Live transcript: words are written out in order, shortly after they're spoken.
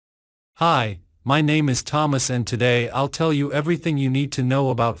Hi, my name is Thomas and today I'll tell you everything you need to know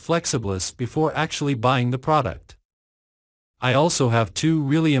about Flexo Bliss before actually buying the product. I also have two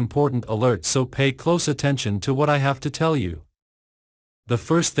really important alerts, so pay close attention to what I have to tell you. The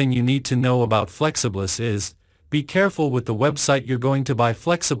first thing you need to know about Flexo Bliss is, be careful with the website you're going to buy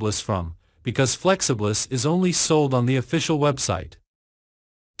Flexo Bliss from, because Flexo Bliss is only sold on the official website.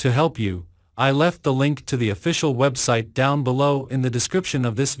 To help you, I left the link to the official website down below in the description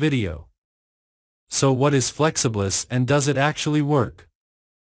of this video. So what is Flexo Bliss and does it actually work?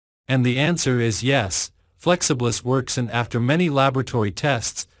 And the answer is yes, Flexo Bliss works, and after many laboratory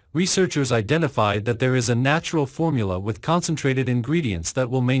tests, researchers identified that there is a natural formula with concentrated ingredients that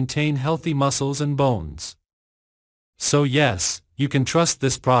will maintain healthy muscles and bones. So yes, you can trust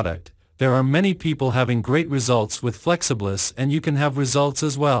this product. There are many people having great results with Flexo Bliss and you can have results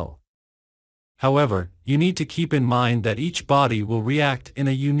as well. However, you need to keep in mind that each body will react in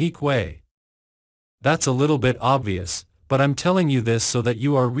a unique way. That's a little bit obvious, but I'm telling you this so that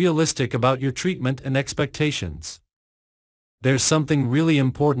you are realistic about your treatment and expectations. There's something really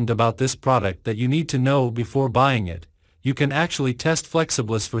important about this product that you need to know before buying it. You can actually test Flexo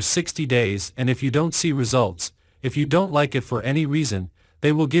Bliss for 60 days, and if you don't see results, if you don't like it for any reason,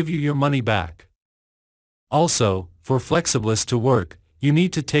 they will give you your money back. Also, for Flexo Bliss to work, you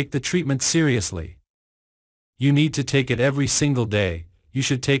need to take the treatment seriously. You need to take it every single day. You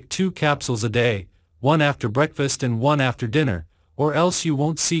should take 2 capsules a day, one after breakfast and one after dinner, or else you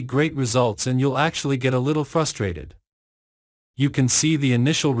won't see great results and you'll actually get a little frustrated. You can see the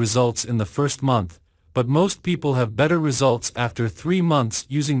initial results in the first month, but most people have better results after 3 months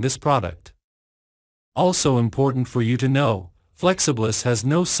using this product. Also important for you to know, Flexo Bliss has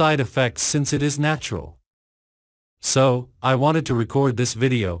no side effects since it is natural. So, I wanted to record this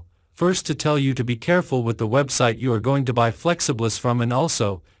video, first to tell you to be careful with the website you are going to buy Flexo Bliss from, and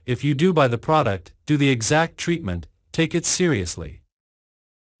also, if you do buy the product, do the exact treatment, take it seriously.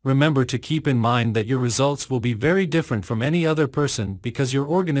 Remember to keep in mind that your results will be very different from any other person because your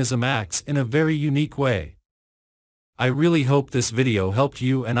organism acts in a very unique way. I really hope this video helped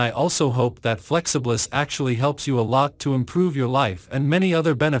you, and I also hope that Flexo Bliss actually helps you a lot to improve your life and many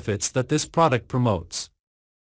other benefits that this product promotes.